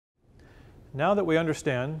now that we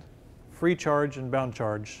understand free charge and bound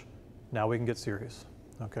charge, now we can get serious,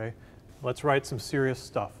 okay? Let's write some serious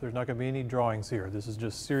stuff. There's not going to be any drawings here. This is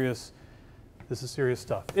just serious, this is serious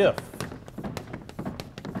stuff. If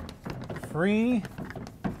free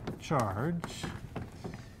charge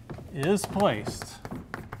is placed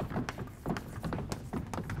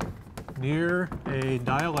near a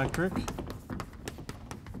dielectric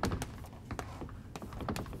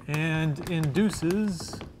and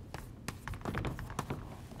induces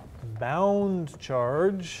bound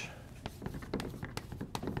charge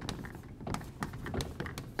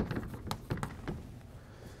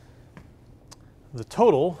the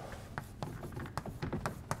total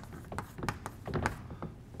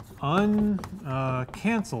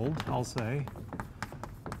uncancelled, I'll say,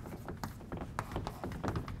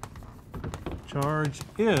 charge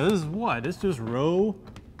is what? It's just rho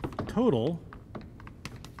total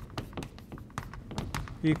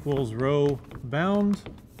equals rho bound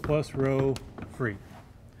plus rho free.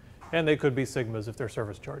 And they could be sigmas if they're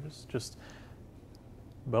surface charges.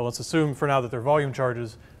 But let's assume for now that they're volume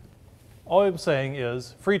charges. All I'm saying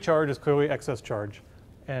is free charge is clearly excess charge.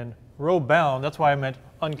 And rho bound, that's why I meant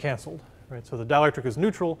uncancelled. Right? So the dielectric is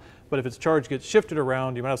neutral, but if its charge gets shifted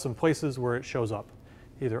around, you might have some places where it shows up,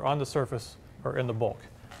 either on the surface or in the bulk.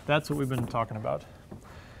 That's what we've been talking about.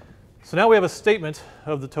 So now we have a statement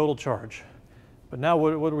of the total charge. But now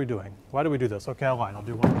what are we doing? Why do we do this? Okay, I'll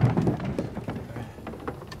do one more.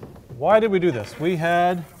 Why did we do this? We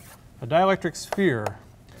had a dielectric sphere,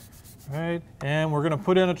 right? And we're going to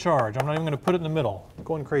put in a charge. I'm not even going to put it in the middle. I'm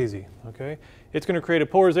going crazy, okay? It's going to create a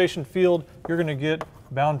polarization field. You're going to get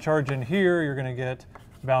bound charge in here. You're going to get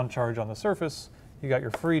bound charge on the surface. You got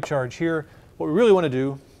your free charge here. What we really want to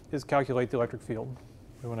do is calculate the electric field.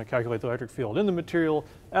 We want to calculate the electric field in the material,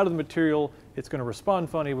 out of the material. It's going to respond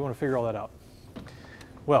funny. We want to figure all that out.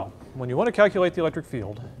 Well, when you want to calculate the electric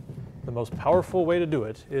field, the most powerful way to do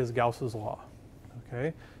it is Gauss's law.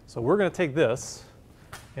 Okay? So we're going to take this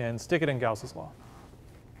and stick it in Gauss's law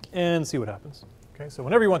and see what happens. Okay? So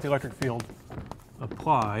whenever you want the electric field,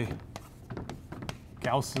 apply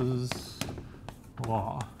Gauss's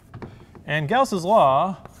law. And Gauss's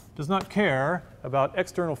law does not care about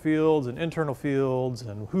external fields and internal fields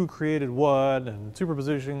and who created what and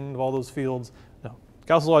superposition of all those fields. No.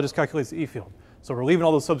 Gauss's law just calculates the E field. So we're leaving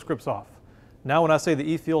all those subscripts off. Now when I say the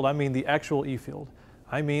E field, I mean the actual E field.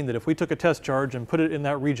 I mean that if we took a test charge and put it in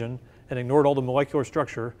that region and ignored all the molecular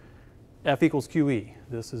structure, F equals QE.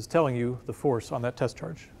 This is telling you the force on that test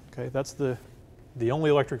charge. Okay, that's the only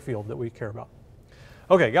electric field that we care about.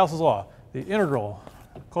 Okay, Gauss's law. The integral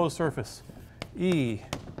closed surface E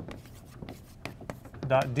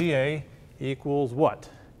dot dA equals what?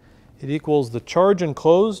 It equals the charge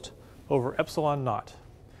enclosed over epsilon naught.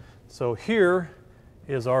 So here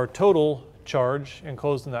is our total charge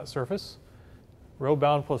enclosed in that surface, rho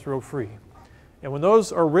bound plus rho free. And when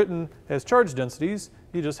those are written as charge densities,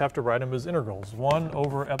 you just have to write them as integrals. 1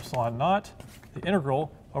 over epsilon naught, the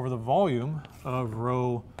integral over the volume of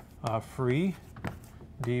rho free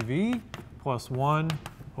dV, plus 1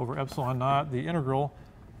 over epsilon naught, the integral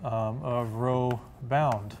of rho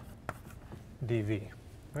bound dV.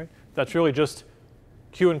 Right? That's really just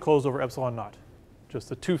Q enclosed over epsilon naught. Just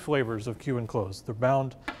the two flavors of Q enclosed, the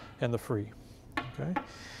bound and the free. Okay.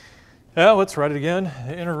 Now let's write it again.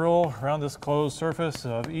 The integral around this closed surface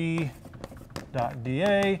of E dot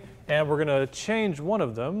dA, and we're going to change one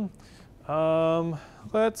of them.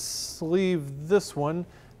 Let's leave this one,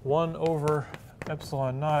 1 over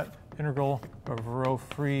epsilon naught integral of rho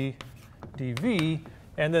free dV,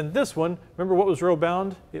 and then this one, remember what was rho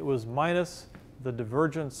bound? It was minus the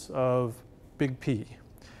divergence of big P.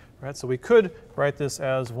 Right, so we could write this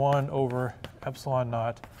as 1 over epsilon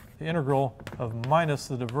naught, the integral of minus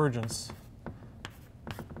the divergence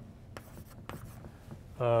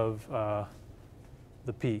of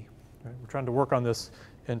the P. Right? We're trying to work on this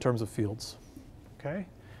in terms of fields. Okay?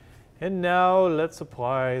 And now let's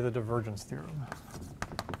apply the divergence theorem.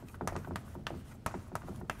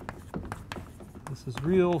 This is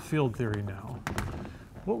real field theory now.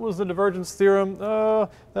 What was the divergence theorem?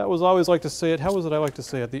 That was, I always like to say it. How was it I like to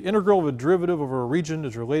say it? The integral of a derivative over a region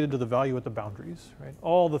is related to the value at the boundaries. Right?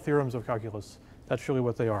 All the theorems of calculus, that's really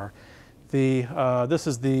what they are. This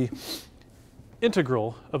is the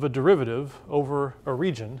integral of a derivative over a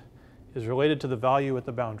region is related to the value at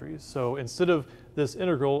the boundaries. So instead of this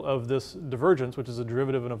integral of this divergence, which is a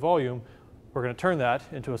derivative in a volume, we're going to turn that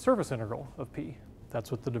into a surface integral of P.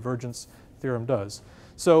 That's what the divergence theorem does.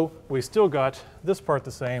 So we still got this part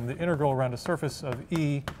the same, the integral around a surface of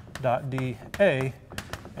E dot dA,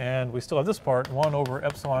 and we still have this part, 1 over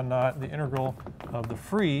epsilon naught, the integral of the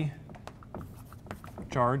free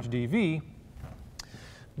charge dV.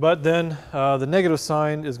 But then the negative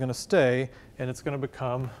sign is going to stay, and it's going to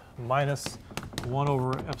become minus 1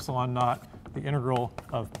 over epsilon naught, the integral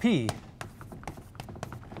of P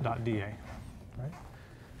dot dA. Right?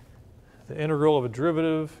 The integral of a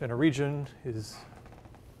derivative in a region is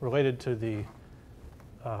related to the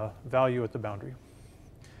value at the boundary.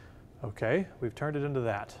 Okay, we've turned it into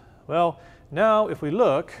that. Well, now if we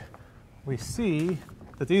look, we see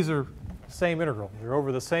that these are the same integral. They're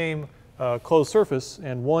over the same closed surface,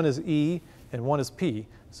 and one is E and one is P.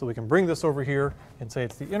 So we can bring this over here and say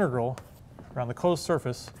it's the integral around the closed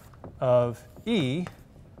surface of E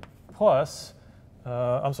plus,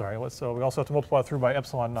 I'm sorry, so we also have to multiply through by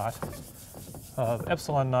epsilon naught, of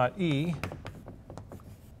epsilon naught E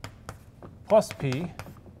plus P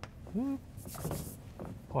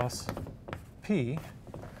plus P,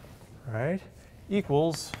 right,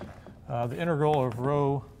 equals the integral of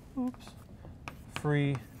rho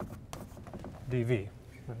free dV.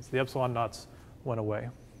 So the epsilon naughts went away.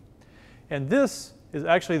 And this is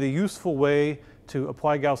actually the useful way to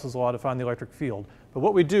apply Gauss's law to find the electric field. But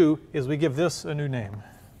what we do is we give this a new name.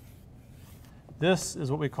 This is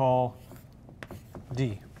what we call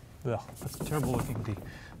D. Ugh, that's a terrible looking D.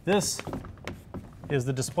 This is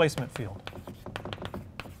the displacement field.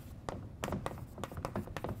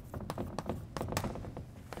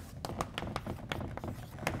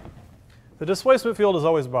 The displacement field has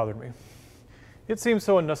always bothered me. It seems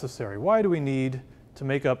so unnecessary. Why do we need to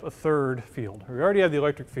make up a third field? We already have the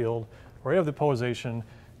electric field, we already have the polarization.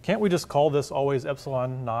 Can't we just call this always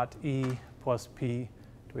epsilon naught E plus P?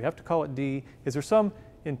 Do we have to call it D? Is there some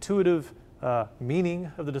intuitive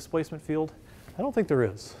meaning of the displacement field? I don't think there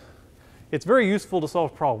is. It's very useful to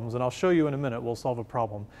solve problems, and I'll show you in a minute we'll solve a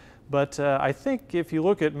problem. But I think if you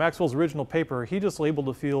look at Maxwell's original paper, he just labeled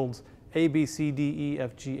the fields A, B, C, D, E,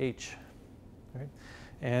 F, G, H. Right?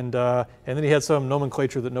 And then he had some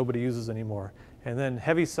nomenclature that nobody uses anymore. And then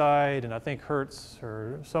Heaviside and I think Hertz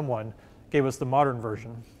or someone gave us the modern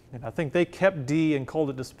version. And I think they kept D and called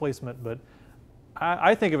it displacement, but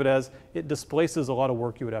I think of it as it displaces a lot of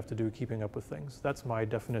work you would have to do keeping up with things. That's my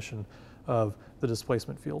definition of the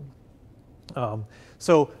displacement field.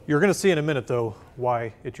 So you're going to see in a minute, though,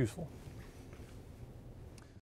 why it's useful.